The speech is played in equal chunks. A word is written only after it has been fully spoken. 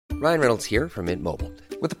Ryan Reynolds here from Mint Mobile.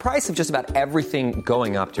 With the price of just about everything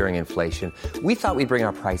going up during inflation, we thought we'd bring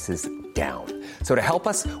our prices down. So to help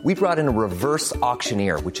us, we brought in a reverse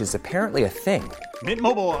auctioneer, which is apparently a thing. Mint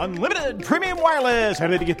Mobile Unlimited Premium Wireless. How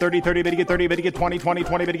to get 30, 30, bit to get 30, bit to get 20, 20,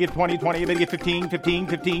 20, bit to get 20, 20, bit to get 15, 15,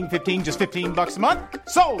 15, 15, just $15 a month?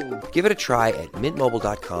 Sold! Give it a try at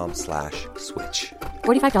mintmobile.com/switch.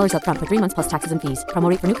 $45 up front for 3 months plus taxes and fees. Promo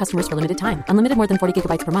rate for new customers for limited time. Unlimited more than 40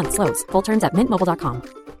 gigabytes per month. Slows full terms at mintmobile.com.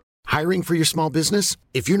 Hiring for your small business?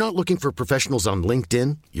 If you're not looking for professionals on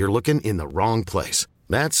LinkedIn, you're looking in the wrong place.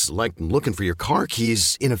 That's like looking for your car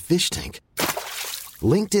keys in a fish tank.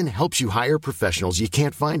 LinkedIn helps you hire professionals you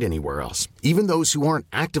can't find anywhere else, even those who aren't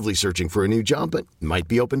actively searching for a new job but might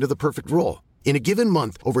be open to the perfect role. In a given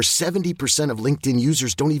month, over 70% of LinkedIn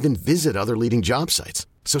users don't even visit other leading job sites.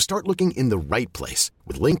 So start looking in the right place.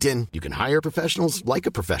 With LinkedIn, you can hire professionals like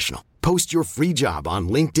a professional. Post your free job on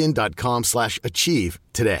linkedin.com/achieve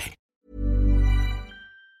today.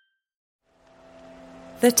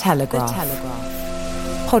 The Telegraph.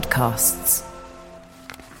 Podcasts.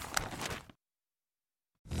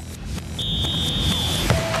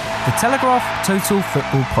 The Telegraph Total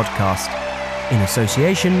Football Podcast, in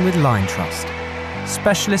association with Line Trust,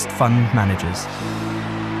 specialist fund managers.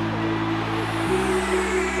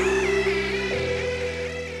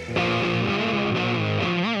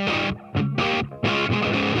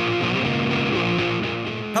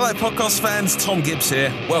 Hello podcast fans, Tom Gibbs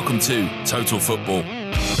here. Welcome to Total Football.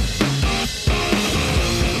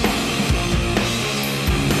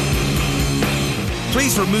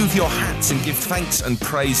 Please remove your hats and give thanks and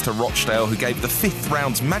praise to Rochdale, who gave the fifth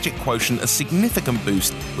round's magic quotient a significant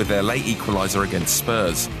boost with their late equaliser against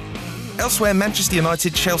Spurs. Elsewhere, Manchester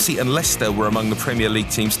United, Chelsea and Leicester were among the Premier League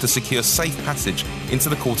teams to secure safe passage into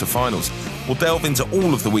the quarter-finals. We'll delve into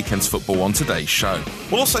all of the weekend's football on today's show.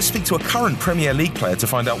 We'll also speak to a current Premier League player to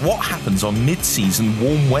find out what happens on mid-season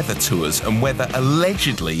warm weather tours and whether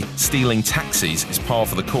allegedly stealing taxis is par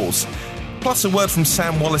for the course. Plus a word from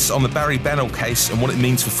Sam Wallace on the Barry Bennell case and what it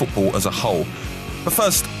means for football as a whole. But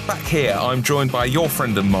first, back here, I'm joined by your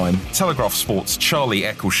friend of mine, Telegraph Sports' Charlie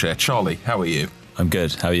Eccleshare. Charlie, how are you? I'm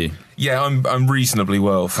good. How are you? Yeah, I'm reasonably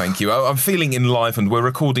well, thank you. I'm feeling enlivened. We're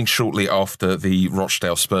recording shortly after the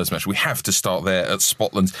Rochdale Spurs match. We have to start there at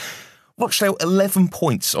Spotland. Rochdale 11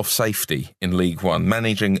 points off safety in League One,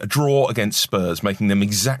 managing a draw against Spurs, making them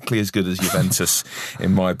exactly as good as Juventus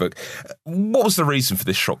in my book. What was the reason for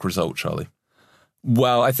this shock result, Charlie?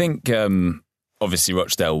 Well, I think obviously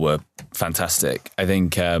Rochdale were fantastic. I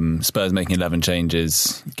think Spurs making 11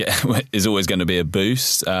 changes is always going to be a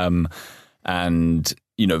boost. And,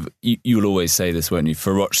 you know, you'll always say this, won't you?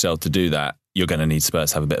 For Rochdale to do that, you're going to need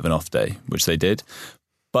Spurs to have a bit of an off day, which they did.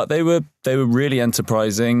 But they were really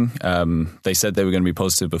enterprising. They said they were going to be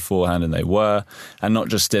positive beforehand, and they were. And not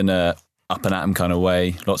just in a up and at 'em kind of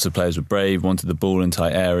way. Lots of players were brave, wanted the ball in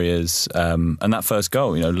tight areas. And that first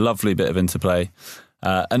goal, you know, lovely bit of interplay.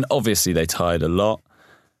 And obviously they tied a lot.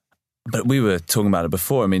 But we were talking about it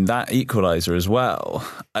before. I mean, that equaliser as well.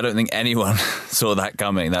 I don't think anyone saw that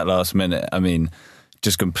coming, that last minute. I mean,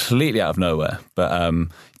 just completely out of nowhere. But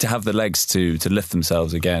to have the legs to lift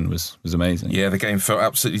themselves again was amazing. Yeah, the game felt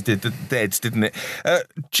absolutely dead, didn't it?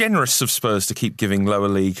 Generous of Spurs to keep giving lower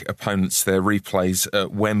league opponents their replays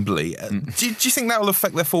at Wembley. Do you think that will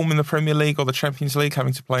affect their form in the Premier League or the Champions League,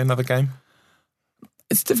 having to play another game?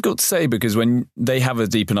 It's difficult to say because when they have a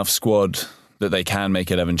deep enough squad that they can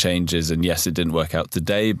make 11 changes, and yes, it didn't work out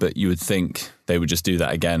today, but you would think they would just do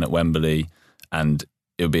that again at Wembley, and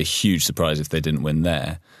it would be a huge surprise if they didn't win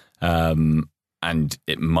there. And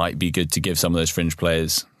it might be good to give some of those fringe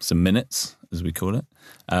players some minutes, as we call it.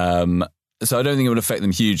 So I don't think it would affect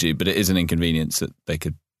them hugely, but it is an inconvenience that they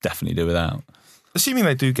could definitely do without. Assuming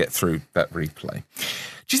they do get through that replay,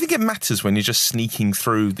 do you think it matters when you're just sneaking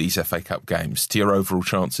through these FA Cup games to your overall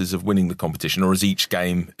chances of winning the competition, or is each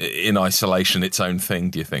game in isolation its own thing,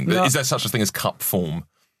 do you think? No. Is there such a thing as cup form?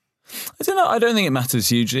 I don't know. I don't think it matters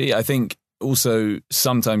hugely. I think also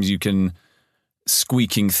sometimes you can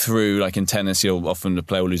squeaking through, like in tennis, you'll often the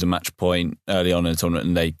player will lose a match point early on in a tournament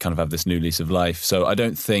and they kind of have this new lease of life. So I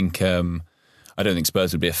don't think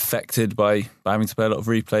Spurs would be affected by having to play a lot of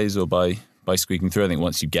replays or by squeaking through. I think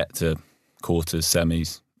once you get to quarters,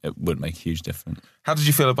 semis, it wouldn't make a huge difference. How did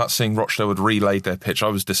you feel about seeing Rochdale had relayed their pitch? I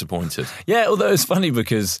was disappointed. Yeah, although it's funny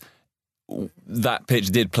because that pitch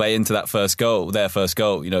did play into that first goal, their first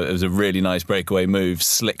goal. You know, it was a really nice breakaway move,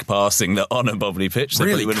 slick passing that on a bubbly pitch.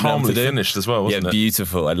 Really calmly finished as well, wasn't it? Yeah,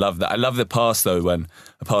 beautiful. I love that. I love the pass, though, when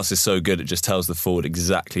a pass is so good, it just tells the forward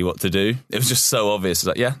exactly what to do. It was just so obvious. It's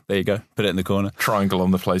like, yeah, there you go. Put it in the corner. Triangle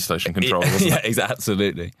on the PlayStation controller, wasn't it? Yeah,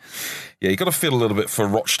 absolutely. Yeah, you got to feel a little bit for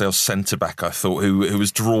Rochdale's centre-back, I thought, who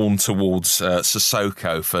was drawn towards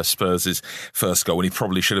Sissoko for Spurs' first goal, when he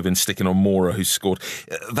probably should have been sticking on Mora, who scored.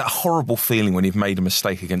 That horrible feeling when you've made a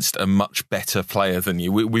mistake against a much better player than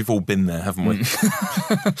you. We've all been there, haven't we?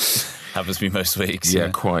 Happens to me most weeks. Yeah,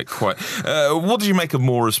 quite. What did you make of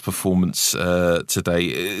Mora's performance today?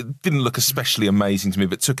 It didn't look especially amazing to me,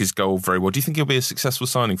 but took his goal very well. Do you think he'll be a successful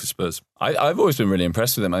signing for Spurs? I've always been really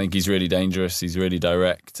impressed with him. I think he's really dangerous. He's really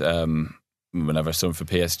direct. Whenever I saw him for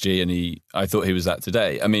PSG, and I thought he was that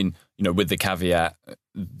today. I mean, you know, with the caveat,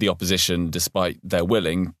 the opposition, despite their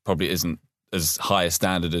willing, probably isn't as high a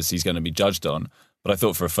standard as he's going to be judged on. But I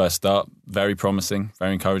thought for a first start, very promising,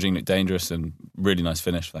 very encouraging, looked dangerous, and really nice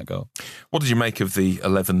finish for that goal. What did you make of the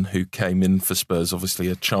 11 who came in for Spurs? Obviously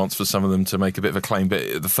a chance for some of them to make a bit of a claim,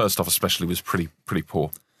 but the first half especially was pretty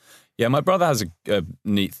poor. Yeah, my brother has a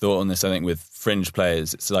neat thought on this, I think, with fringe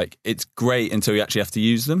players. It's like, it's great until you actually have to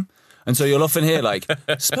use them. And so you'll often hear, like,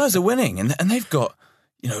 Spurs are winning, and they've got,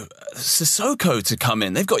 you know, Sissoko to come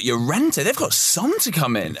in. They've got Llorente. They've got Son to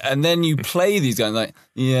come in. And then you play these guys like,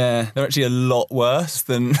 yeah, they're actually a lot worse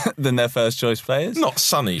than their first choice players. Not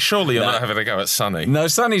Sonny. Surely you're not having a go at Sonny. No,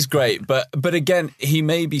 Sonny's great. But again, he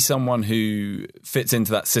may be someone who fits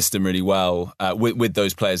into that system really well with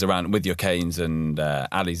those players around, with your Kanes and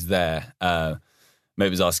Ali's there. Maybe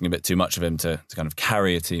it was asking a bit too much of him to kind of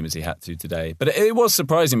carry a team as he had to today. But it was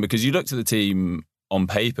surprising because you looked at the team on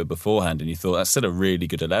paper beforehand and you thought that's still a really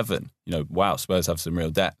good 11. You know, wow, Spurs have some real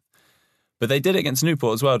depth. But they did it against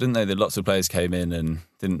Newport as well, didn't they? That lots of players came in and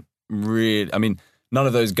didn't really... I mean, none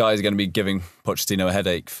of those guys are going to be giving Pochettino a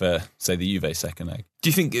headache for, say, the Juve second leg. Do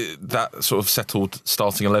you think that sort of settled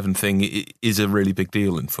starting 11 thing is a really big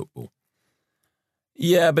deal in football?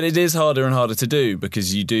 Yeah, but it is harder and harder to do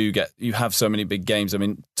because you have so many big games. I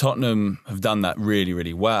mean, Tottenham have done that really,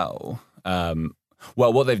 really well.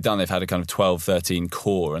 Well, what they've done, they've had a kind of 12, 13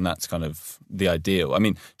 core, and that's kind of the ideal. I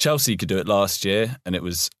mean, Chelsea could do it last year, and it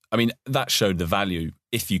was, I mean, that showed the value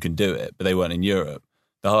if you can do it, but they weren't in Europe.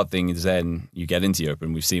 The hard thing is then you get into Europe,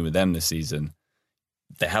 and we've seen with them this season,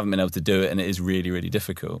 they haven't been able to do it, and it is really, really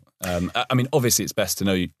difficult. I mean, obviously it's best to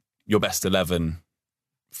know your best 11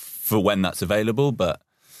 for when that's available, but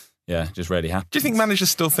yeah, just really happy. Do you think managers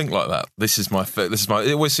still think like that?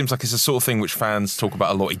 It always seems like it's a sort of thing which fans talk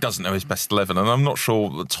about a lot. He doesn't know his best 11, and I'm not sure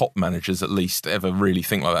the top managers at least ever really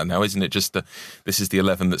think like that now. Isn't it just this is the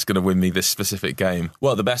 11 that's going to win me this specific game?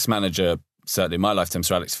 Well, the best manager, certainly in my lifetime,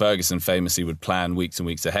 Sir Alex Ferguson, famously would plan weeks and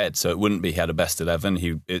weeks ahead. So it wouldn't be he had a best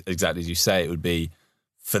 11. Exactly as you say, it would be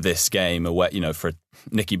for this game away. You know, for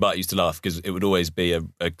Nicky Butt used to laugh because it would always be a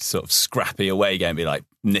sort of scrappy away game. Be like,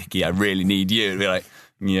 Nicky, I really need you. It'd be like,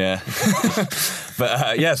 yeah.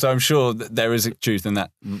 But so I'm sure that there is a truth in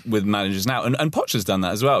that with managers now. And Poch has done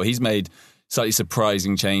that as well. He's made slightly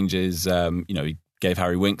surprising changes. He gave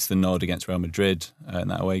Harry Winks the nod against Real Madrid in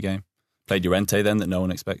that away game. Played Llorente then that no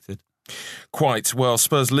one expected. Quite. Well,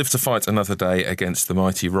 Spurs live to fight another day against the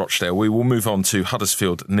mighty Rochdale. We will move on to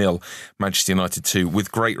Huddersfield 0, Manchester United 2.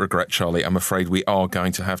 With great regret, Charlie, I'm afraid we are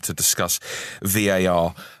going to have to discuss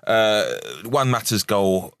VAR. Juan Mata's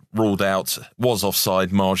goal ruled out, was offside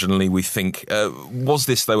marginally, we think. Was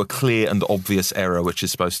this, though, a clear and obvious error, which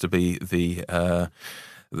is supposed to be the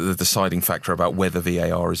deciding factor about whether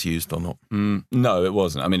VAR is used or not? No, it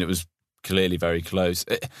wasn't. I mean, it was clearly very close.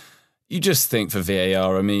 You just think for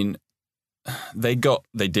VAR, I mean, they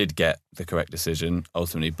did get the correct decision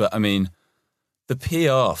ultimately, but I mean, the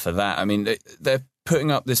PR for that, I mean, they're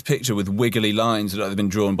putting up this picture with wiggly lines that have been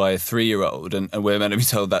drawn by a 3-year-old, and we're meant to be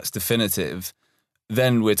told that's definitive.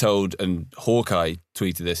 Then we're told, and Hawkeye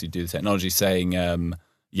tweeted this, who do the technology, saying,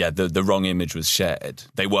 the wrong image was shared.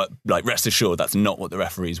 They were, like, rest assured that's not what the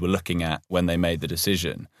referees were looking at when they made the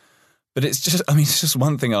decision. But it's just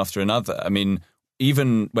one thing after another. I mean,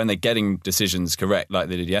 even when they're getting decisions correct, like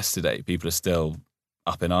they did yesterday, people are still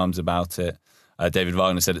up in arms about it. David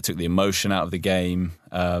Wagner said it took the emotion out of the game.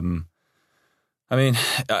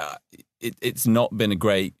 It's not been a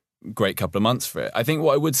great couple of months for it. I think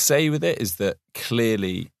what I would say with it is that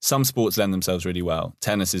clearly some sports lend themselves really well.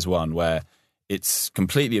 Tennis is one where it's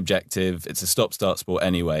completely objective. It's a stop-start sport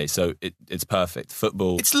anyway, so it's perfect.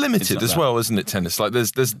 Football, it's limited as well, isn't it? Tennis, like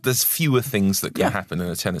there's fewer things that can happen in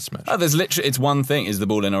a tennis match. Oh, there's literally it's one thing: is the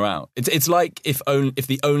ball in or out? It's like if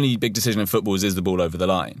the only big decision in football is the ball over the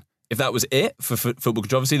line. if that was it for football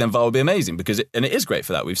controversy, then VAR would be amazing and it is great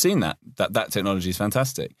for that. We've seen that technology is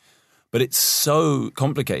fantastic, but it's so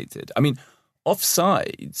complicated. I mean,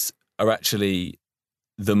 offsides are actually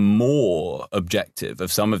the more objective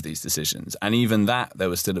of some of these decisions, and even that there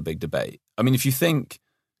was still a big debate. I mean, if you think,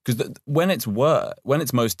 because when it's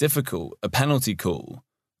most difficult, a penalty call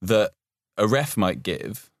that a ref might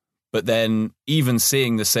give, but then even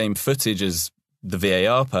seeing the same footage as the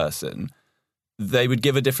VAR person, they would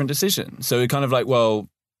give a different decision. So it's kind of like, well,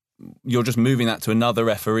 you're just moving that to another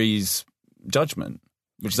referee's judgment,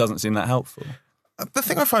 which doesn't seem that helpful. The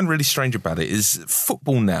thing I find really strange about it is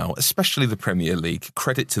football now, especially the Premier League,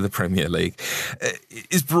 credit to the Premier League,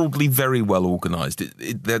 is broadly very well organised.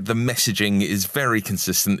 The messaging is very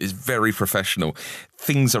consistent, is very professional.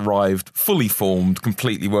 Things arrived fully formed,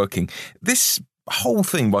 completely working. This whole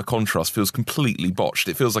thing, by contrast, feels completely botched.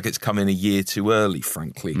 It feels like it's come in a year too early,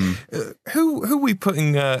 frankly. Who are we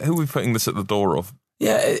putting this at the door of?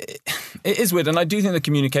 Yeah, it is weird, and I do think the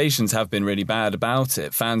communications have been really bad about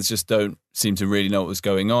it. Fans just don't seem to really know what was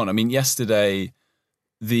going on. I mean, yesterday,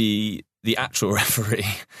 the actual referee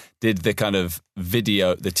did the kind of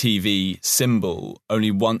video, the TV symbol, only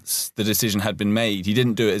once the decision had been made. He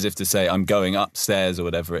didn't do it as if to say, I'm going upstairs or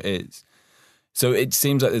whatever it is. So it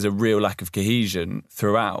seems like there's a real lack of cohesion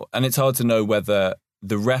throughout. And it's hard to know whether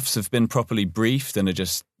the refs have been properly briefed and are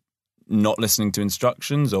just not listening to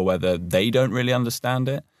instructions, or whether they don't really understand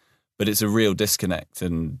it. But it's a real disconnect.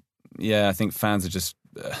 And yeah, I think fans are just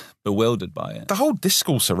bewildered by it. The whole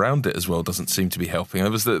discourse around it as well doesn't seem to be helping. It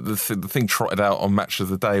was the thing trotted out on Match of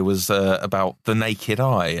the Day was about the naked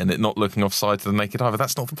eye and it not looking offside to the naked eye. But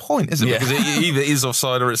that's not the point, is it? Yeah. Because it either is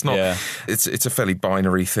offside or it's not. Yeah. It's a fairly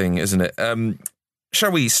binary thing, isn't it?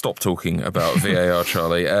 Shall we stop talking about VAR,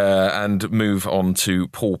 Charlie, and move on to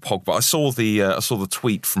Paul Pogba? I saw the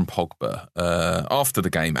tweet from Pogba after the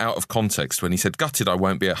game, out of context, when he said, "Gutted I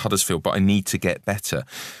won't be at Huddersfield, but I need to get better."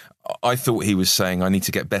 I thought he was saying I need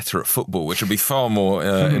to get better at football, which would be far more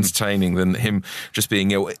entertaining than him just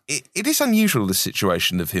being ill. It is unusual, the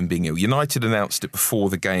situation of him being ill. United announced it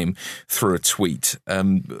before the game through a tweet.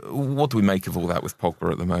 What do we make of all that with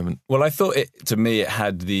Pogba at the moment? Well, I thought it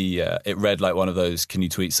had it read like one of those, can you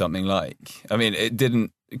tweet something like? I mean, it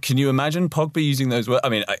didn't. Can you imagine Pogba using those words? I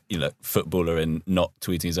mean, footballer and not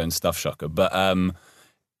tweeting his own stuff, shocker. But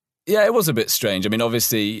yeah, it was a bit strange. I mean,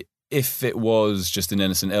 obviously, if it was just an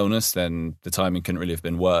innocent illness, then the timing couldn't really have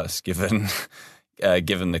been worse, given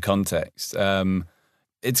the context.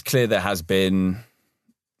 It's clear there has been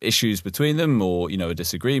issues between them, or a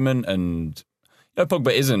disagreement, and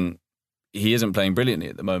Pogba isn't playing brilliantly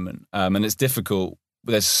at the moment, and it's difficult.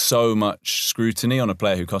 There's so much scrutiny on a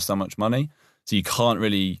player who costs that much money, so you can't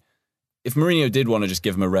really. If Mourinho did want to just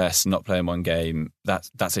give him a rest and not play him one game,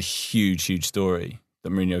 that's a huge story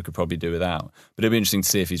that Mourinho could probably do without. But it'd be interesting to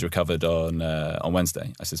see if he's recovered on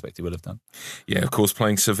Wednesday. I suspect he will have done. Yeah, of course,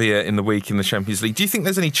 playing Sevilla in the week in the Champions League. Do you think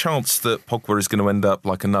there's any chance that Pogba is going to end up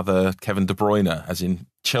like another Kevin De Bruyne, as in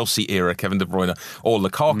Chelsea-era Kevin De Bruyne, or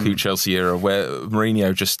Lukaku Chelsea-era, where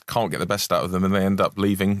Mourinho just can't get the best out of them and they end up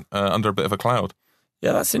leaving under a bit of a cloud?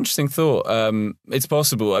 Yeah, that's an interesting thought. It's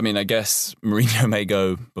possible. I mean, I guess Mourinho may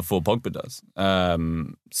go before Pogba does.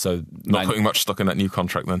 So not putting much stock in that new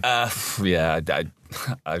contract then? Yeah,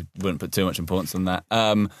 I wouldn't put too much importance on that.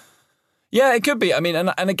 Yeah, it could be. I mean, and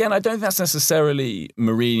again, I don't think that's necessarily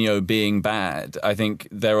Mourinho being bad. I think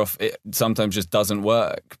it sometimes just doesn't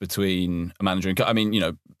work between a manager and I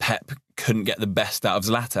mean, Pep couldn't get the best out of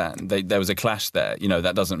Zlatan. There was a clash there.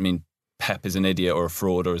 That doesn't mean Pep is an idiot or a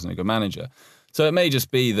fraud or isn't a good manager. So it may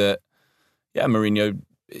just be that, yeah, Mourinho,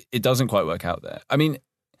 it doesn't quite work out there. I mean,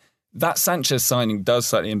 that Sanchez signing does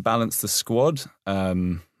slightly imbalance the squad,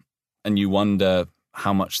 and you wonder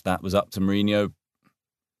how much that was up to Mourinho.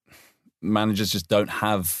 Managers just don't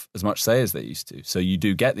have as much say as they used to. So you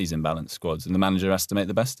do get these imbalanced squads, and the manager has to make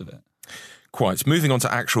the best of it. Quite. Moving on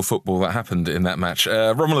to actual football that happened in that match.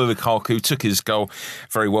 Romelu Lukaku took his goal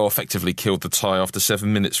very well, effectively killed the tie after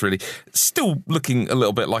 7 minutes, really. Still looking a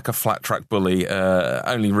little bit like a flat-track bully,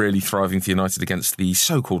 only really thriving for United against the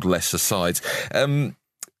so-called lesser sides. Do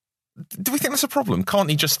we think that's a problem? Can't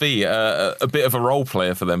he just be a bit of a role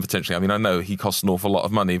player for them, potentially? I mean, I know he costs an awful lot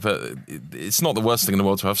of money, but it's not the worst thing in the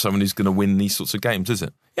world to have someone who's going to win these sorts of games, is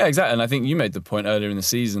it? Yeah, exactly. And I think you made the point earlier in the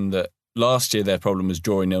season that last year their problem was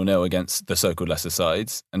drawing 0-0 against the so-called lesser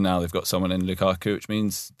sides, and now they've got someone in Lukaku, which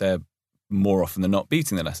means they're more often than not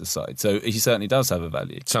beating the lesser side. So he certainly does have a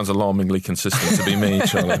value. Sounds alarmingly consistent to be me,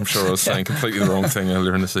 Charlie. I'm sure I was saying completely the wrong thing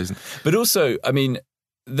earlier in the season. But also, I mean,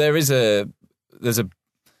 there's a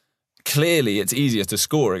clearly it's easier to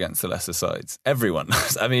score against the lesser sides. Everyone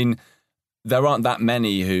knows. I mean, there aren't that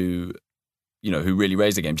many who really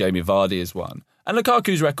raise the game. Jamie Vardy is one. And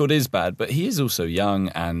Lukaku's record is bad, but he is also young,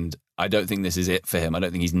 and I don't think this is it for him. I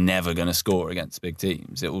don't think he's never going to score against big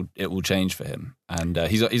teams. It will change for him. And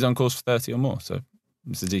he's on course for 30 or more, so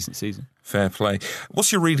it's a decent season. Fair play.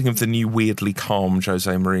 What's your reading of the new weirdly calm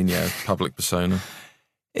Jose Mourinho public persona?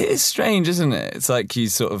 It is strange, isn't it? It's like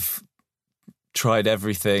he's sort of tried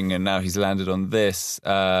everything and now he's landed on this.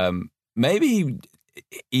 Maybe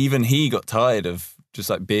even he got tired of just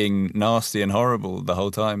like being nasty and horrible the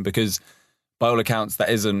whole time, because by all accounts that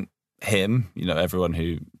isn't him. Everyone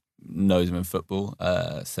who knows him in football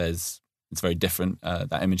says it's very different,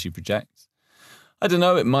 that image he projects. I don't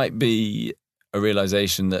know, it might be a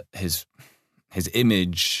realisation that his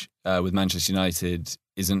image with Manchester United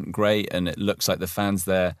isn't great, and it looks like the fans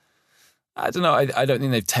there, I don't know, I don't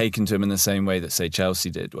think they've taken to him in the same way that, say, Chelsea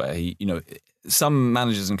did, where he, some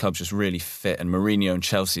managers and clubs just really fit, and Mourinho and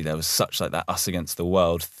Chelsea, there was such like that us against the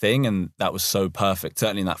world thing, and that was so perfect.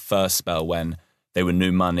 Certainly in that first spell when they were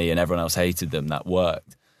new money and everyone else hated them, that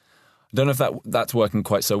worked. I don't know if that's working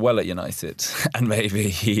quite so well at United, and maybe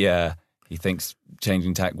he thinks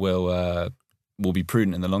changing tack will be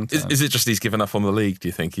prudent in the long term. Is it just he's given up on the league, do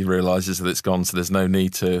you think? He realises that it's gone, so there's no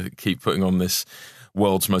need to keep putting on this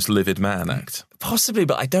world's most livid man act? Possibly,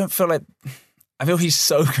 but I don't feel like... I feel he's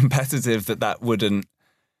so competitive that wouldn't...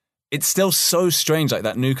 It's still so strange. Like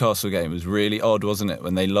that Newcastle game was really odd, wasn't it?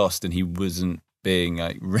 When they lost and he wasn't being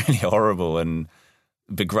like really horrible and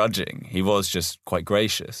begrudging. He was just quite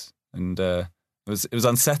gracious. And it was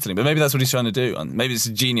unsettling. But maybe that's what he's trying to do. Maybe it's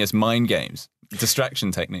a genius mind games.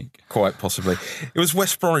 Distraction technique. Quite possibly. It was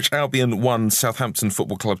West Bromwich Albion 1, Southampton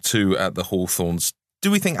Football Club 2 at the Hawthorns. Do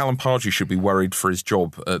we think Alan Pardew should be worried for his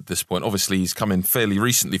job at this point? Obviously, he's come in fairly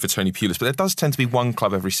recently for Tony Pulis, but there does tend to be one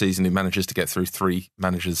club every season who manages to get through 3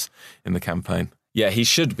 managers in the campaign. Yeah, he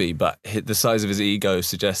should be, but the size of his ego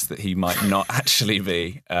suggests that he might not actually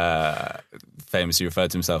be. Famously referred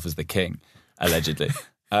to himself as the king, allegedly.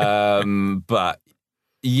 But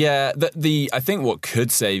yeah, I think what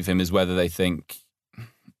could save him is whether they get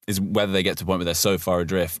to a point where they're so far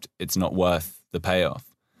adrift, it's not worth the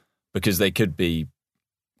payoff, because they could be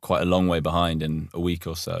quite a long way behind in a week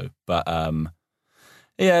or so. But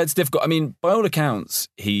yeah, it's difficult. I mean, by all accounts,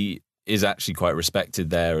 he is actually quite respected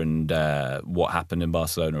there, and what happened in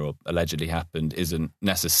Barcelona, or allegedly happened, isn't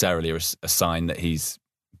necessarily a sign that he's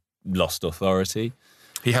lost authority.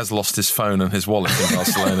 He has lost his phone and his wallet in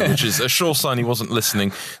Barcelona, which is a sure sign he wasn't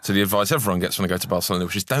listening to the advice everyone gets when they go to Barcelona,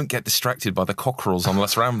 which is don't get distracted by the cockerels on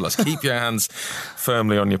Las Ramblas. Keep your hands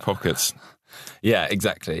firmly on your pockets. Yeah,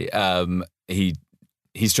 exactly.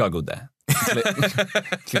 He struggled there.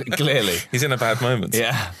 Clearly. He's in a bad moment.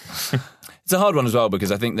 Yeah. It's a hard one as well,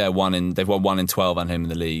 because I think they've won 1 in 12 on him in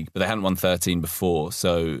the league, but they hadn't won 13 before.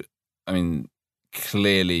 So, I mean,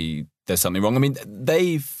 clearly there's something wrong. I mean,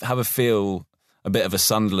 they have a bit of a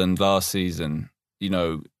Sunderland last season,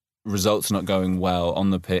 results not going well on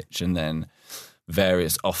the pitch, and then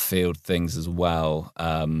various off-field things as well.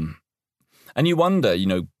 And you wonder,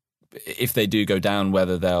 if they do go down,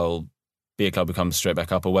 whether they'll be a club who comes straight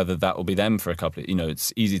back up, or whether that will be them for a couple of,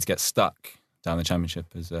 it's easy to get stuck down the Championship,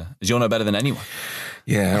 as you'll know better than anyone.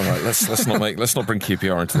 Yeah, all right. Let's not bring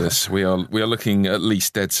QPR into this. We are looking at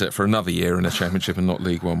least dead set for another year in the Championship and not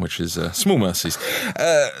League One, which is small mercies.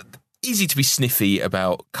 Easy to be sniffy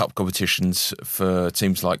about cup competitions for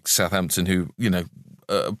teams like Southampton, who,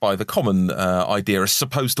 by the common idea, are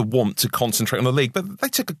supposed to want to concentrate on the league. But they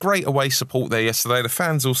took a great away support there yesterday. The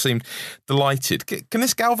fans all seemed delighted. Can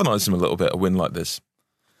this galvanise them a little bit, a win like this?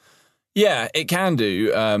 Yeah, it can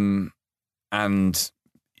do. And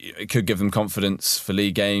it could give them confidence for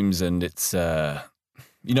league games. And it's, it's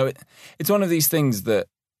one of these things that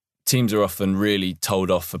teams are often really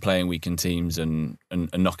told off for playing weakened teams and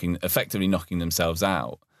effectively knocking themselves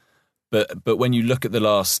out. But when you look at the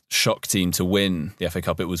last shock team to win the FA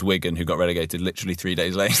Cup, it was Wigan, who got relegated literally 3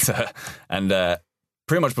 days later. And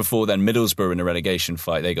pretty much before then, Middlesbrough in a relegation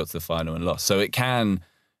fight, they got to the final and lost. So it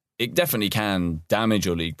definitely can damage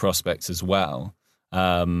your league prospects as well.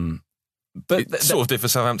 But it sort of did for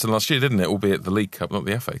Southampton last year, didn't it? Albeit the League Cup, not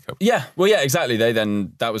the FA Cup. Yeah, well, yeah, exactly.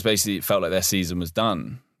 That was basically, it felt like their season was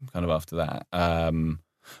done kind of after that. But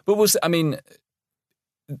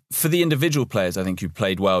for the individual players, I think, who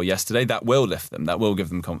played well yesterday, that will lift them. That will give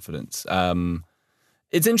them confidence.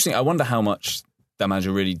 It's interesting. I wonder how much that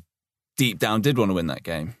manager really deep down did want to win that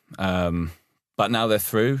game. But now they're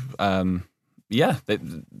through.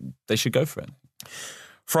 They should go for it.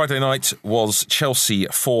 Friday night was Chelsea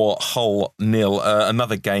 4, Hull 0.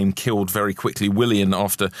 Another game killed very quickly. Willian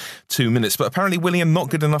after 2 minutes. But apparently Willian not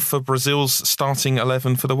good enough for Brazil's starting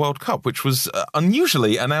 11 for the World Cup, which was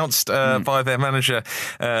unusually announced by their manager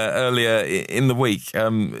earlier in the week.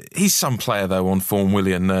 He's some player, though, on form,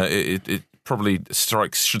 Willian. It probably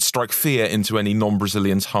should strike fear into any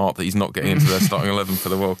non-Brazilian's heart that he's not getting into their starting 11 for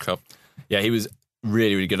the World Cup. Yeah, he was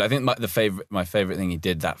really, really good. I think my favourite thing he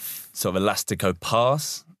did, that sort of elastico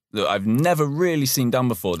pass that I've never really seen done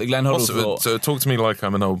before. That Glenn Hoddle thought. So talk to me like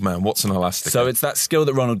I'm an old man. What's an elastico? So it's that skill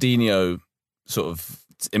that Ronaldinho sort of,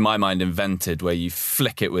 in my mind, invented, where you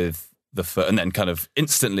flick it with the foot and then kind of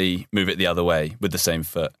instantly move it the other way with the same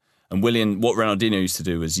foot. And what Ronaldinho used to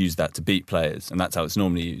do was use that to beat players, and that's how it's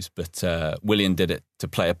normally used. But Willian did it to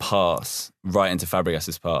play a pass right into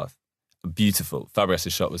Fabregas's path. Beautiful.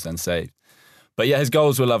 Fabregas's shot was then saved. But yeah, his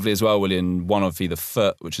goals were lovely as well, Willian. One off either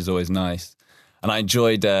foot, which is always nice. And I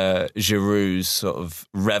enjoyed Giroud's sort of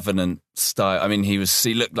revenant style. I mean, he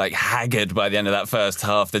looked like haggard by the end of that first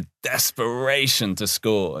half. The desperation to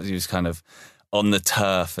score as he was kind of on the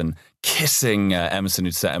turf and kissing Emerson,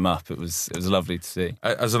 who'd set him up. It was lovely to see.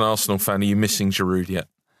 As an Arsenal fan, are you missing Giroud yet?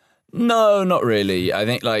 No, not really. I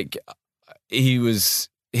think he was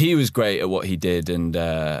great at what he did, and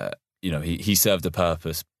he served a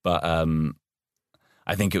purpose. But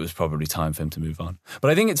I think it was probably time for him to move on. But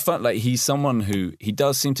I think it's fun. Like, he's someone who, he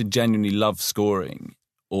does seem to genuinely love scoring,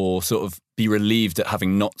 or sort of be relieved at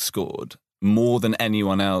having not scored more than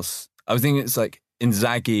anyone else. I was thinking it's like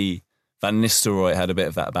Inzaghi, Van Nistelrooy had a bit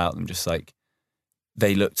of that about them. Just like,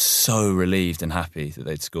 they looked so relieved and happy that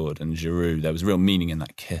they'd scored. And Giroud, there was real meaning in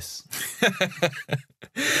that kiss.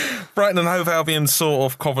 Brighton and Hove Albion saw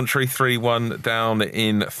off Coventry 3-1 down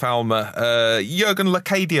in Falmer. Jurgen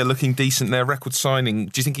Locadia looking decent there, record signing.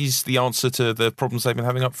 Do you think he's the answer to the problems they've been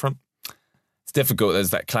having up front? It's difficult.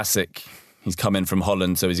 There's that classic, he's come in from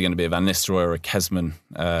Holland, so is he going to be a Van Nistelrooy or a Kesman?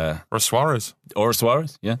 Or a Suarez. Or a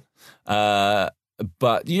Suarez, yeah.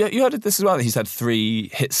 But you heard this as well, that he's had 3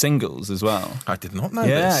 hit singles as well. I did not know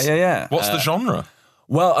this. Yeah. What's the genre?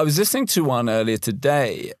 Well, I was listening to one earlier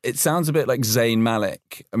today. It sounds a bit like Zayn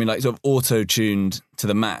Malik. I mean, like sort of auto-tuned to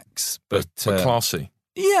the max. But classy.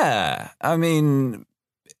 Yeah. I mean,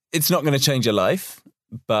 it's not going to change your life,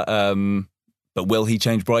 but will he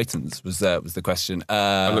change Brighton's was the question.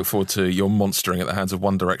 I look forward to your monstering at the hands of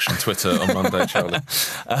One Direction Twitter on Monday, Charlie.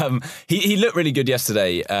 He looked really good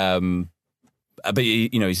yesterday. But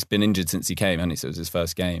he's been injured since he came, hasn't he? So it was his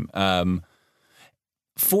first game.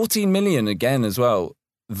 14 million again as well.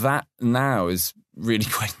 That now is really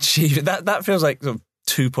quite cheap. That feels like sort of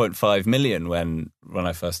 2.5 million when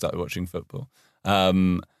I first started watching football.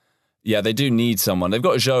 Yeah, they do need someone. They've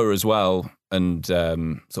got Joe as well, and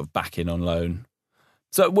sort of back in on loan.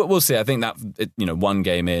 So we'll see. I think that one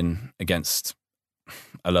game in against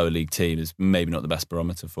a lower league team is maybe not the best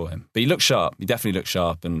barometer for him. But he looked sharp. He definitely looked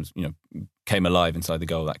sharp, and came alive inside the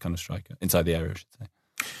goal. That kind of striker, inside the area, I should say.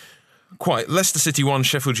 Quite. Leicester City 1,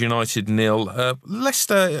 Sheffield United 0.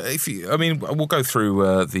 Leicester, we'll go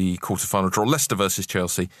through the quarter-final draw. Leicester versus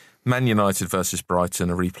Chelsea, Man United versus Brighton,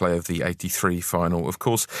 a replay of the 83 final. Of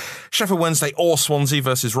course, Sheffield Wednesday or Swansea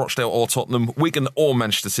versus Rochdale or Tottenham, Wigan or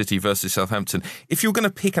Manchester City versus Southampton. If you're going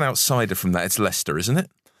to pick an outsider from that, it's Leicester, isn't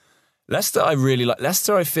it? Leicester, I really like.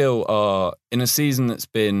 Leicester, I feel, are in a season that's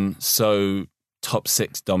been so top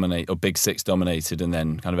 6 dominate or big 6 dominated, and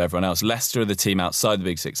then kind of everyone else. Leicester are the team outside the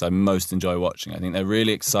big 6 I most enjoy watching. I think they're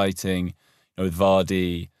really exciting. With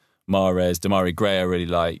Vardy, Mahrez, Damari Gray, I really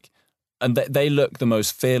like, and they look the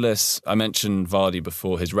most fearless. I mentioned Vardy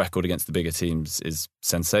before. His record against the bigger teams is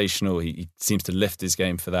sensational. He seems to lift his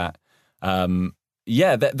game for that.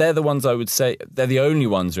 They're the ones I would say. They're the only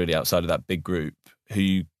ones really outside of that big group who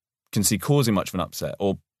you can see causing much of an upset,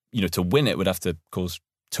 or to win it would have to cause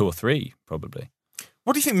 2 or 3 probably.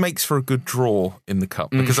 What do you think makes for a good draw in the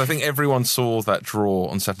Cup? Because I think everyone saw that draw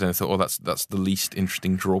on Saturday and thought, that's the least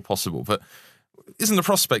interesting draw possible. But isn't the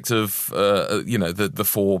prospect of the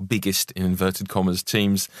 4 biggest, in inverted commas,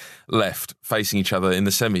 teams left facing each other in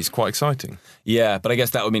the semis quite exciting? Yeah, but I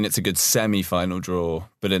guess that would mean it's a good semi-final draw.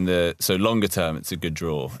 But so longer term, it's a good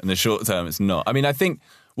draw. In the short term, it's not. I mean, I think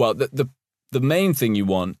the main thing you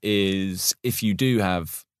want is, if you do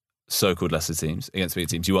have so-called lesser teams against bigger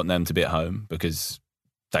teams, you want them to be at home, because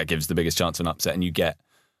that gives the biggest chance of an upset and you get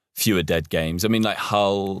fewer dead games. I mean, like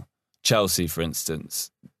Hull, Chelsea, for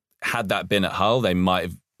instance, had that been at Hull, they might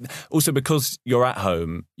have... Also, because you're at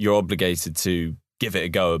home, you're obligated to give it a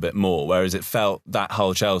go a bit more, whereas it felt that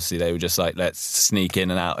Hull Chelsea, they were just like, let's sneak in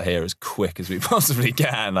and out of here as quick as we possibly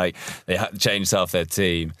can. Like, they changed half their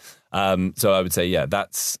team. So I would say, yeah,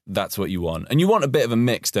 that's what you want. And you want a bit of a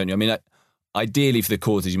mix, don't you? I mean, ideally for the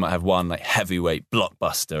quarters, you might have one like heavyweight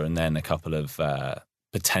blockbuster and then a couple of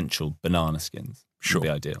potential banana skins. Sure. Would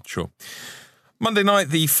be ideal. Sure. Monday night,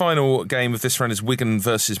 the final game of this round is Wigan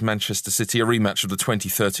versus Manchester City, a rematch of the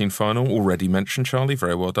 2013 final, already mentioned, Charlie.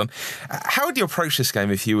 Very well done. How would you approach this game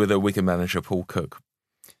if you were the Wigan manager, Paul Cook?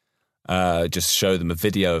 Just show them a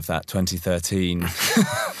video of that 2013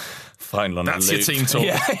 final on That's a loop. your team talk.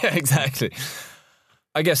 Yeah, exactly.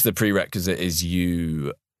 I guess the prerequisite is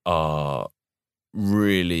you are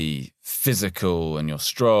really physical and you're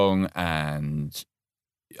strong, and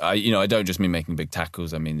I don't just mean making big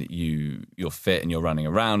tackles. I mean that you're fit and you're running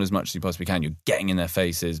around as much as you possibly can. You're getting in their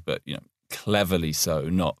faces, but cleverly so,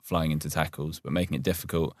 not flying into tackles, but making it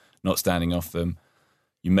difficult, not standing off them.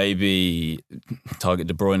 You maybe target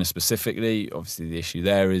De Bruyne specifically. Obviously, the issue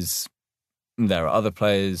there is there are other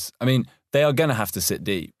players. I mean, they are going to have to sit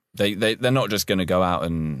deep. They're not just going to go out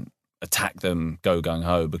and attack them, go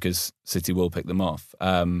gung-ho, because City will pick them off.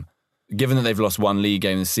 Given that they've lost one league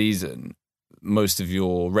game this season, most of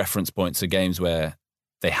your reference points are games where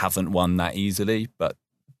they haven't won that easily, but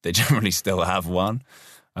they generally still have won.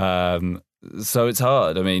 So it's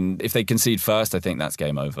hard. I mean, if they concede first, I think that's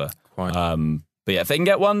game over. Quite. But yeah, if they can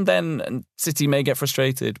get one, then City may get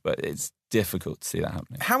frustrated, but it's difficult to see that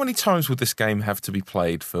happening. How many times would this game have to be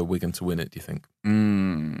played for Wigan to win it, do you think?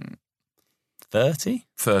 30?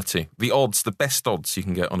 30. The odds, the best odds you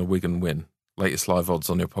can get on a Wigan win, latest live odds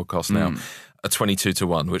on your podcast now, are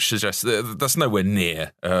 22-1, which suggests that's nowhere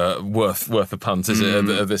near worth a punt, is it,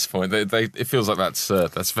 at this point? It feels like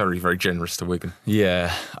that's very, very generous to Wigan.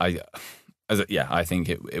 Yeah, I think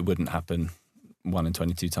it wouldn't happen 1 in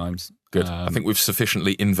 22 times. Good. I think we've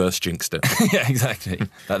sufficiently inverse jinxed it. Yeah, exactly.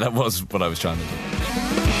 That was what I was trying to do.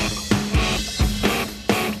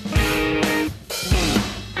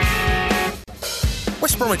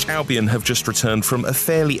 West Bromwich Albion have just returned from a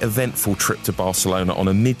fairly eventful trip to Barcelona on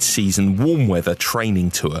a mid-season warm-weather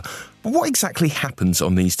training tour. But what exactly happens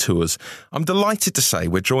on these tours? I'm delighted to say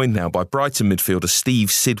we're joined now by Brighton midfielder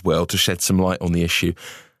Steve Sidwell to shed some light on the issue.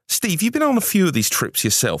 Steve, you've been on a few of these trips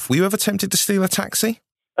yourself. Were you ever tempted to steal a taxi?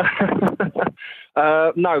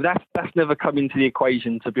 No, that's never come into the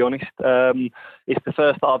equation, to be honest. It's the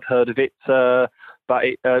first I've heard of it, but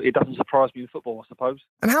it doesn't surprise me in football, I suppose.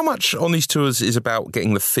 And how much on these tours is about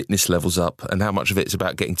getting the fitness levels up, and how much of it is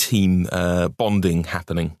about getting team bonding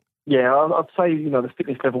happening? Yeah, I'd say the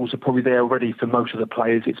fitness levels are probably there already for most of the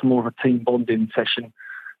players. It's more of a team bonding session.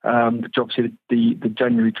 Obviously, the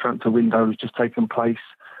January transfer window has just taken place,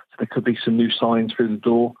 so there could be some new signs through the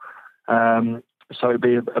door. So it'd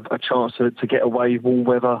be a chance to get away, warm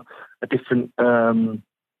weather, a different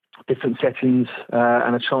settings,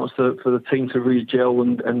 and a chance for the team to really gel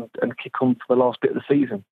and kick on for the last bit of the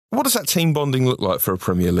season. What does that team bonding look like for a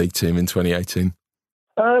Premier League team in 2018?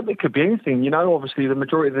 It could be anything, Obviously, the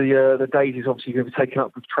majority of the days is obviously going to be taken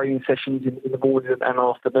up with training sessions in the morning and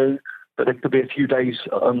afternoon. But there could be a few days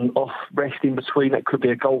off, rest in between. That could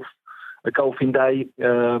be a golfing day.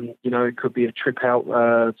 It could be a trip out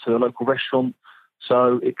to a local restaurant.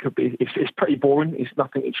 So it could be. It's pretty boring. It's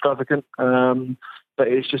nothing extravagant. But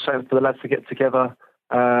it's just something for the lads to get together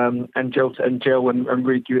and gel and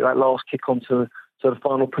really give it that last kick on to the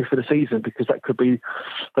final push of the season, because that could be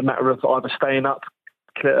the matter of either staying up,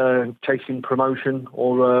 chasing promotion,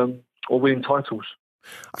 or winning titles.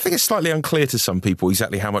 I think it's slightly unclear to some people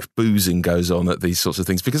exactly how much boozing goes on at these sorts of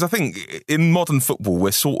things, because I think in modern football we're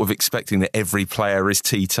sort of expecting that every player is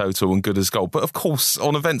teetotal and good as gold. But of course,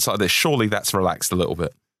 on events like this, surely that's relaxed a little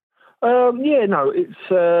bit. It's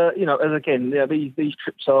these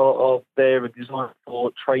trips are there and designed for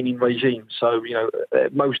training regimes. So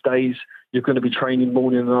most days you're going to be training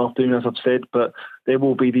morning and afternoon, as I've said, but there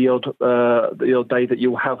will be the odd day that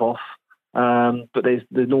you'll have off. But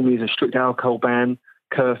there normally is a strict alcohol ban,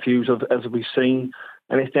 curfews as we've seen,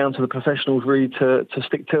 and it's down to the professionals really to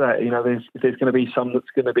stick to that. There's going to be some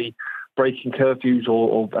that's going to be breaking curfews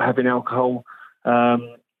or having alcohol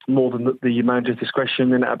more than the manager's discretion,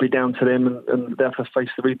 then that'll be down to them, and they'll have to face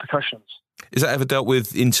the repercussions. Is that ever dealt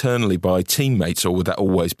with internally by teammates, or would that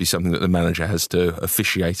always be something that the manager has to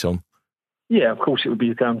officiate on? Yeah, of course it would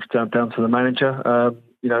be down to the manager.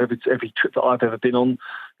 Every trip that I've ever been on,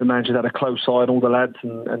 the manager's had a close eye on all the lads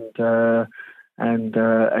and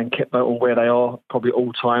kept on where they are probably at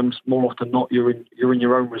all times. More often than not, you're in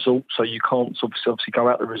your own resort, so you can't obviously go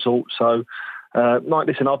out the resort. So,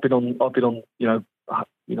 listen, I've been on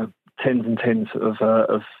tens and tens of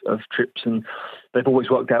trips, and they've always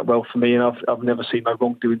worked out well for me, and I've never seen no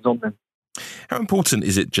wrongdoings on them. How important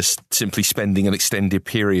is it just simply spending an extended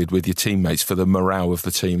period with your teammates for the morale of the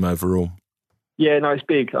team overall? Yeah, no, it's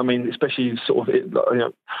big. I mean, especially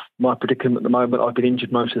my predicament at the moment, I've been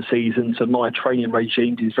injured most of the season, so my training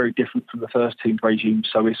regime is very different from the first team regime.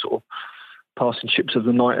 So we're sort of passing ships of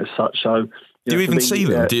the night as such. So do you even see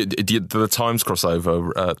them? Do the times cross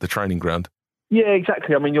over at the training ground? Yeah,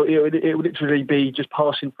 exactly. I mean, it would literally be just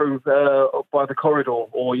passing through by the corridor,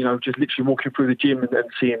 or just literally walking through the gym and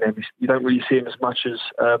seeing them. You don't really see them as much as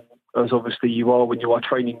obviously you are when you are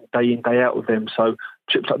training day in, day out with them. So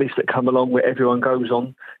trips like this that come along where everyone goes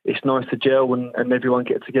on, it's nice to gel and everyone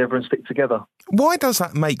get together and stick together. Why does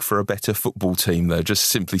that make for a better football team, though? Just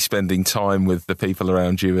simply spending time with the people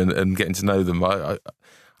around you and getting to know them. I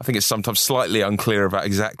think it's sometimes slightly unclear about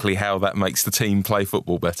exactly how that makes the team play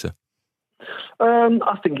football better.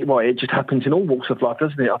 I think it just happens in all walks of life,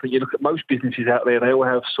 doesn't it? I think you look at most businesses out there; they all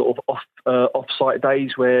have sort of off-site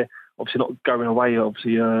days where, obviously, not going away,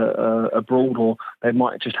 obviously abroad, or they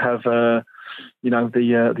might just have the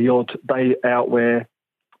odd day out where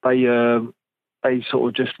they sort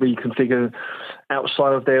of just reconfigure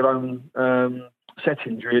outside of their own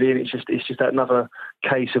settings, really. And it's just another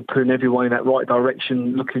case of putting everyone in that right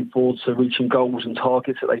direction, looking forward to reaching goals and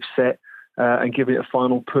targets that they've set. And giving it a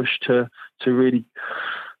final push to really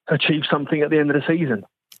achieve something at the end of the season.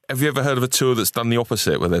 Have you ever heard of a tour that's done the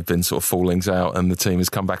opposite, where there've been sort of fallings out and the team has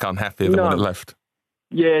come back unhappier than when it left?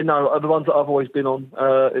 Yeah, no. The ones that I've always been on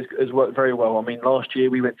has worked very well. I mean, last year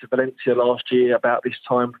we went to Valencia about this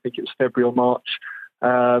time. I think it was February or March.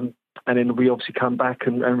 And then we obviously come back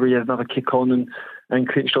and really had another kick on and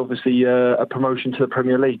clinched, obviously, a promotion to the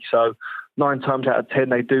Premier League. So 9 times out of 10,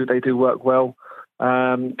 they do work well.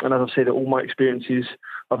 And as I've said, all my experiences,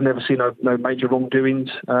 I've never seen no major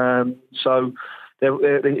wrongdoings. So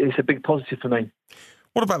it's a big positive for me.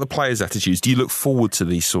 What about the players' attitudes? Do you look forward to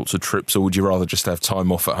these sorts of trips, or would you rather just have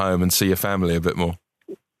time off at home and see your family a bit more?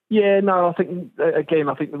 Yeah, no, I think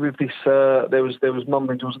with this, there was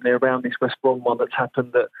mumblings, wasn't there, around this West Brom one that's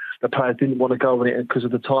happened, that the players didn't want to go on it because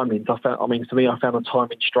of the timings. I found the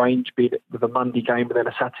timing strange, be it with a Monday game and then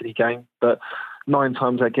a Saturday game. But 9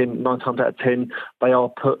 times out of 10, they are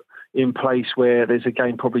put in place where there's a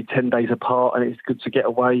game probably 10 days apart, and it's good to get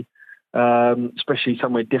away, especially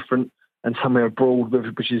somewhere different and somewhere abroad,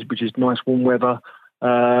 which is nice warm weather.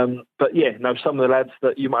 But yeah, no, some of the lads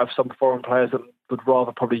that you might have, some foreign players that would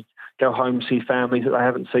rather probably go home, see families that they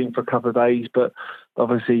haven't seen for a couple of days. But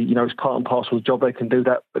obviously, it's part and parcel of the job. They can do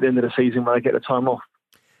that at the end of the season when they get the time off.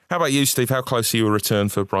 How about you, Steve? How close are you a return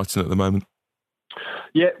for Brighton at the moment?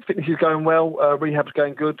 Yeah, fitness is going well. Rehab's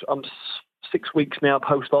going good. I'm 6 weeks now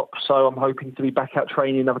post-op, so I'm hoping to be back out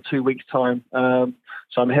training another 2 weeks' time.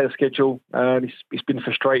 So I'm ahead of schedule. It's been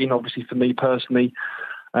frustrating, obviously, for me personally.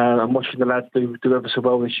 I'm watching the lads do ever so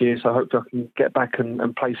well this year, so I hope I can get back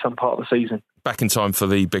and play some part of the season. Back in time for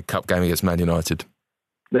the big cup game against Man United.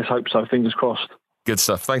 Let's hope so, fingers crossed. Good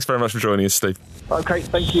stuff. Thanks very much for joining us, Steve. OK,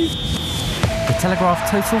 thank you. The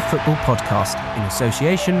Telegraph Total Football Podcast in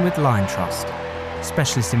association with Lion Trust.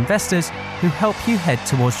 Specialist investors who help you head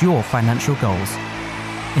towards your financial goals.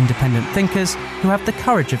 Independent thinkers who have the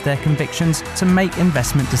courage of their convictions to make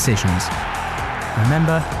investment decisions.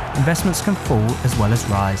 Remember, investments can fall as well as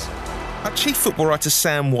rise. Our chief football writer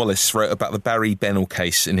Sam Wallace wrote about the Barry Bennell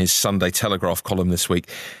case in his Sunday Telegraph column this week.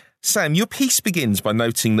 Sam, your piece begins by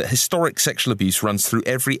noting that historic sexual abuse runs through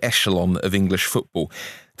every echelon of English football.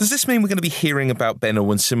 Does this mean we're going to be hearing about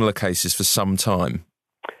Bennell and similar cases for some time?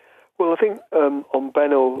 Well, I think on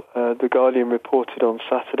Bennell, The Guardian reported on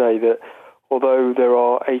Saturday that although there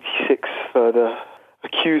are 86 further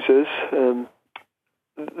accusers,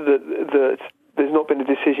 that there's not been a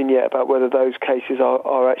decision yet about whether those cases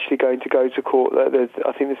are actually going to go to court.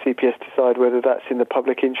 I think the CPS decide whether that's in the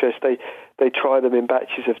public interest. They try them in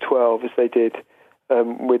batches of 12, as they did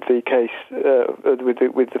with the case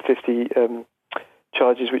with the 50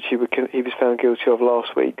 charges which he was found guilty of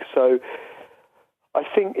last week. So I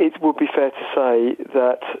think it would be fair to say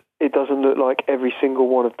that it doesn't look like every single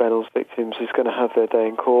one of Bennell's victims is going to have their day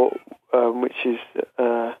in court, which is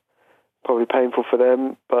probably painful for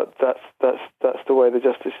them, but that's the way the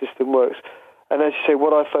justice system works. And as you say,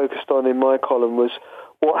 what I focused on in my column was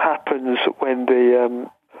what happens when the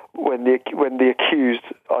accused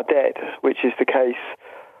are dead, which is the case,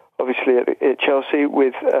 obviously at Chelsea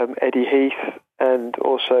with Eddie Heath, and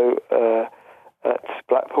also at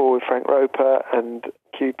Blackpool with Frank Roper, and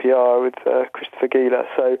QPR with Christopher Gieler.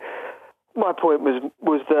 So my point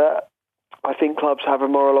was that I think clubs have a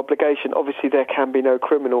moral obligation. Obviously, there can be no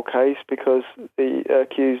criminal case because the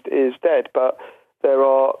accused is dead, but there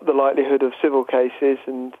are the likelihood of civil cases,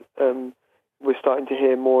 and we're starting to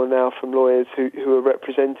hear more now from lawyers who are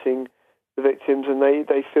representing the victims, and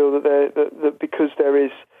they feel that because there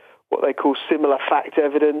is what they call similar fact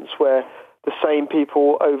evidence, where the same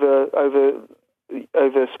people over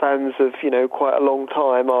spans of quite a long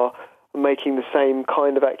time are making the same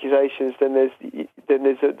kind of accusations, then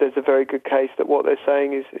there's a very good case that what they're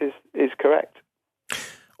saying is correct.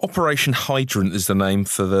 Operation Hydrant is the name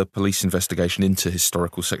for the police investigation into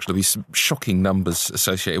historical sexual abuse. Shocking numbers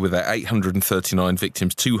associated with that. 839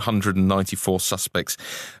 victims, 294 suspects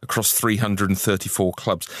across 334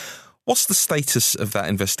 clubs. What's the status of that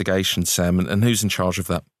investigation, Sam, and who's in charge of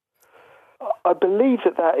that? I believe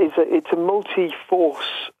it's a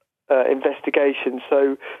multi-force investigation.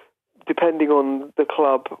 So depending on the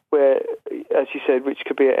club, where, as you said, which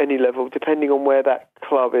could be at any level, depending on where that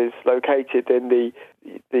club is located, then the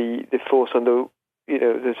force under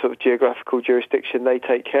the sort of geographical jurisdiction, they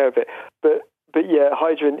take care of it. But yeah,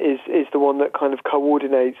 Hydrant is the one that kind of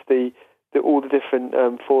coordinates all the different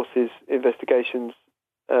forces investigations,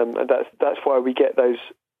 and that's why we get those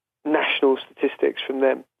national statistics from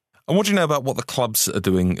them. And what do you know about what the clubs are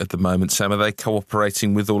doing at the moment, Sam? Are they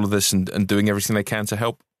cooperating with all of this and doing everything they can to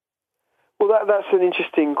help? Well, that's an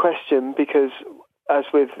interesting question, because as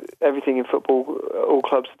with everything in football, all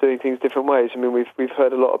clubs are doing things different ways. I mean, we've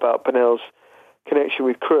heard a lot about Burnell's connection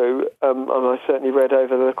with Crewe, and I certainly read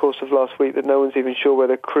over the course of last week that no one's even sure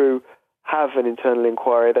whether Crewe have an internal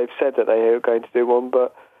inquiry. They've said that they are going to do one,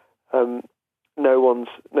 but no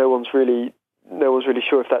one's really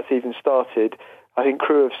sure if that's even started. I think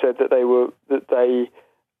Crewe have said that they were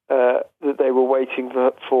waiting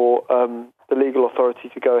for the legal authority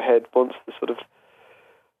to go ahead once the sort of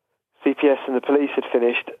CPS and the police had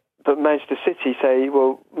finished. But Manchester City say,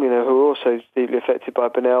 well, who are also deeply affected by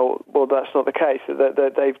Burnell, well, that's not the case.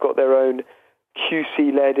 That they've got their own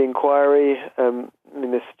QC-led inquiry.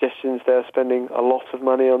 The suggestions they're spending a lot of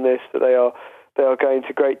money on this, that they are going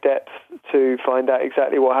to great depth to find out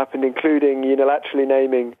exactly what happened, including unilaterally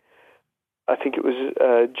naming, I think it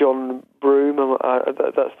was John Broom,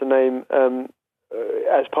 that's the name,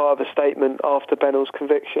 as part of a statement after Bennell's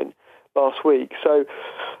conviction last week. So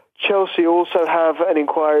Chelsea also have an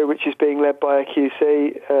inquiry which is being led by a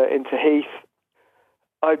QC into Heath.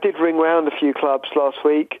 I did ring round a few clubs last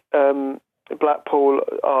week. Blackpool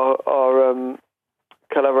are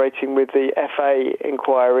collaborating with the FA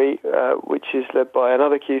inquiry, which is led by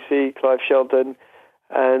another QC, Clive Sheldon,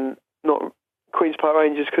 and Queen's Park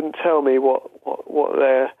Rangers couldn't tell me what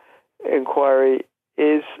their inquiry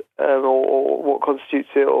is, or what constitutes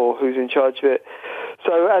it, or who's in charge of it.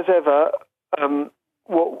 So, as ever,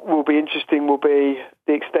 what will be interesting will be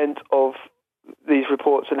the extent of these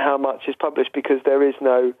reports and how much is published, because there is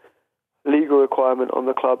no legal requirement on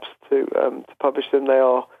the clubs to publish them. They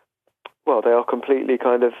are completely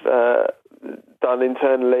kind of done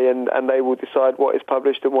internally, and they will decide what is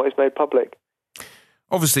published and what is made public.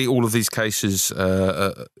 Obviously, all of these cases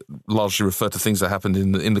largely refer to things that happened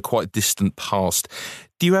in the quite distant past.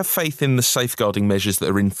 Do you have faith in the safeguarding measures that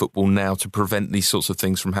are in football now to prevent these sorts of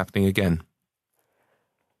things from happening again?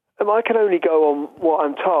 I can only go on what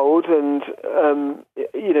I'm told, and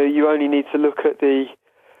you only need to look at the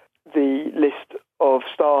list of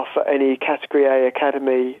staff at any Category A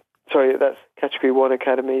academy. Sorry, that's Category 1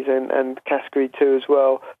 academies and Category 2 as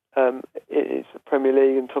well. It's the Premier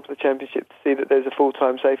League and top of the Championship, to see that there's a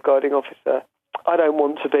full-time safeguarding officer. I don't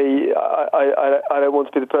want to be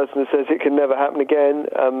the person that says it can never happen again,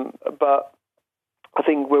 but I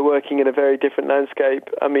think we're working in a very different landscape.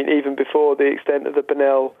 I mean, even before the extent of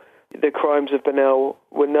the crimes of Burnell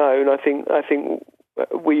were known, I think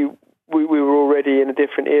we were already in a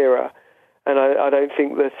different era, and I don't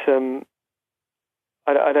think that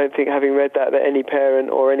I don't think, having read that any parent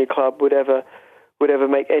or any club would ever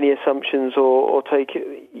make any assumptions or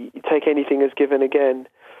take anything as given again.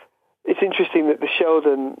 It's interesting that the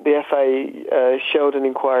FA Sheldon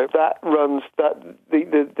inquiry, that runs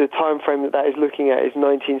the time frame that is looking at is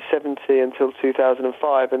 1970 until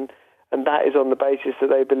 2005, and that is on the basis that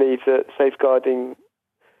they believe that safeguarding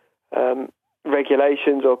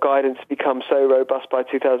regulations or guidance become so robust by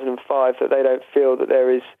 2005 that they don't feel that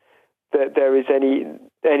there is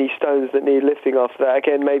any stones that need lifting after that.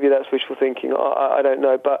 Again, maybe that's wishful thinking. I don't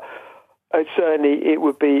know, but certainly it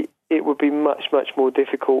would be much more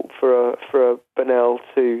difficult for a Burnell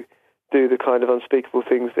to do the kind of unspeakable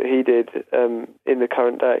things that he did in the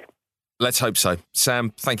current day. Let's hope so.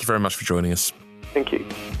 Sam, thank you very much for joining us. Thank you.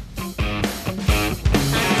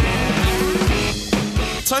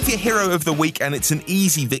 Time for your hero of the week, and it's an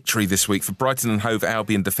easy victory this week for Brighton and Hove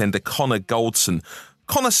Albion defender Connor Goldson.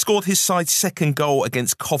 Connor scored his side's second goal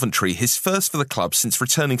against Coventry, his first for the club since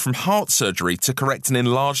returning from heart surgery to correct an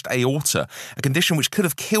enlarged aorta, a condition which could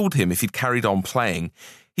have killed him if he'd carried on playing.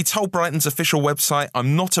 He told Brighton's official website,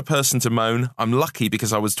 "I'm not a person to moan. I'm lucky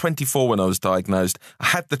because I was 24 when I was diagnosed. I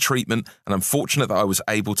had the treatment and I'm fortunate that I was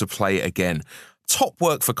able to play again." Top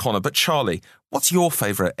work for Connor. But Charlie, what's your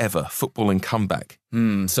favourite ever footballing comeback?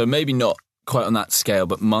 So maybe not quite on that scale,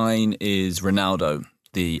 but mine is Ronaldo,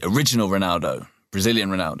 the original Ronaldo, Brazilian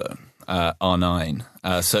Ronaldo, R9.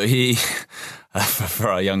 So he, for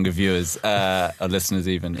our younger viewers, our listeners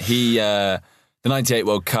even, the 98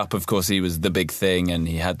 World Cup, of course, he was the big thing, and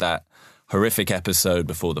he had that horrific episode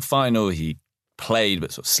before the final. He played,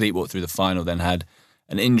 but sort of sleepwalked through the final, then had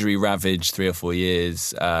an injury-ravaged 3 or 4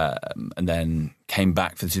 years, and then came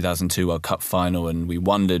back for the 2002 World Cup final, and we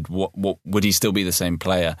wondered, what would he still be the same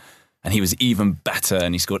player? And he was even better,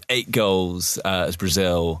 and he scored 8 goals as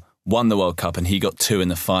Brazil won the World Cup, and he got 2 in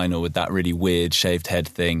the final with that really weird shaved head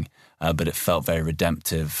thing. But it felt very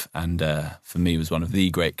redemptive, and for me was one of the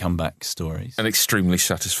great comeback stories. An extremely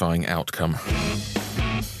satisfying outcome.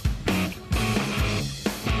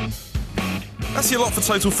 That's your lot for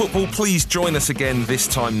Total Football. Please join us again this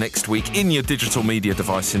time next week in your digital media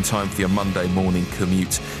device in time for your Monday morning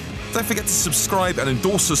commute. Don't forget to subscribe and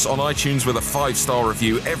endorse us on iTunes with a 5-star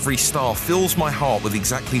review. Every star fills my heart with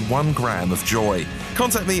exactly 1 gram of joy.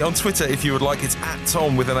 Contact me on Twitter if you would like. It's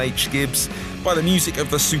 @Tom with an H Gibbs. Buy the music of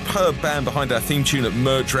the superb band behind our theme tune at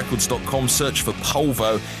mergerecords.com. Search for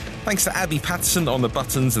Polvo. Thanks to Abby Patterson on the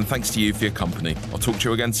buttons, and thanks to you for your company. I'll talk to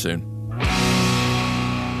you again soon.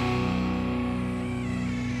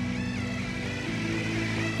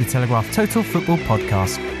 The Telegraph Total Football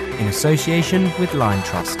Podcast, in association with Line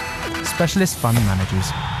Trust, specialist fund managers.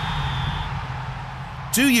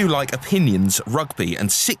 Do you like opinions, rugby,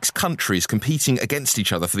 and 6 countries competing against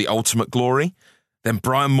each other for the ultimate glory? Then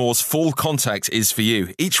Brian Moore's Full Contact is for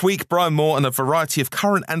you. Each week, Brian Moore and a variety of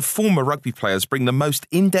current and former rugby players bring the most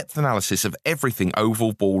in-depth analysis of everything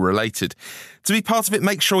oval ball related. To be part of it,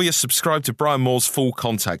 make sure you're subscribed to Brian Moore's Full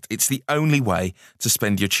Contact. It's the only way to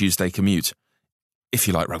spend your Tuesday commute, if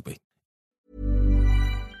you like rugby.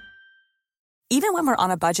 Even when we're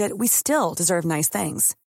on a budget, we still deserve nice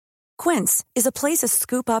things. Quince is a place to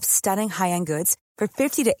scoop up stunning high-end goods for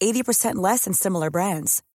 50 to 80% less than similar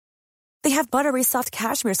brands. They have buttery soft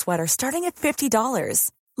cashmere sweaters starting at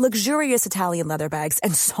 $50, luxurious Italian leather bags,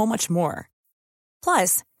 and so much more.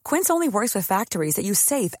 Plus, Quince only works with factories that use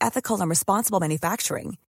safe, ethical, and responsible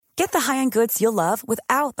manufacturing. Get the high-end goods you'll love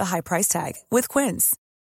without the high price tag with Quince.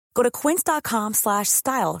 Go to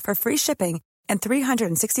quince.com/style for free shipping and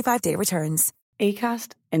 365-day returns.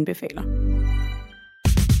 Acast anbefaler.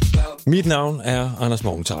 Mit navn er Anders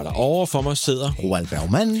Morgenthaler. Overfor mig sidder Roald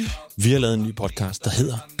Bergmann. Vi har lavet en ny podcast, der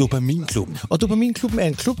hedder Dopaminklubben. Og Dopaminklubben er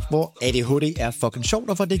en klub, hvor ADHD er fucking sjovt,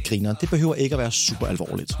 og hvor det griner. Det behøver ikke at være super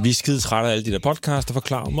alvorligt. Vi er skide trætte af alle de der podcasts, der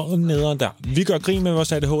forklarer mig nederen der. Vi gør grin med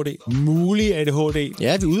vores ADHD. Mulig ADHD.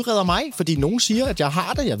 Ja, vi udreder mig, fordi nogen siger, at jeg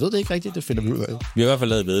har det. Jeg ved det ikke rigtigt, det finder vi ud af. Vi har i hvert fald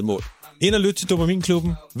lavet væddemål. Ind og lyt til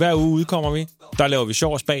Dopaminklubben. Hver uge udkommer vi. Der laver vi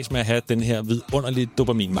sjov og spas med at have den her vidunderlige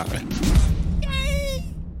dopaminmangel.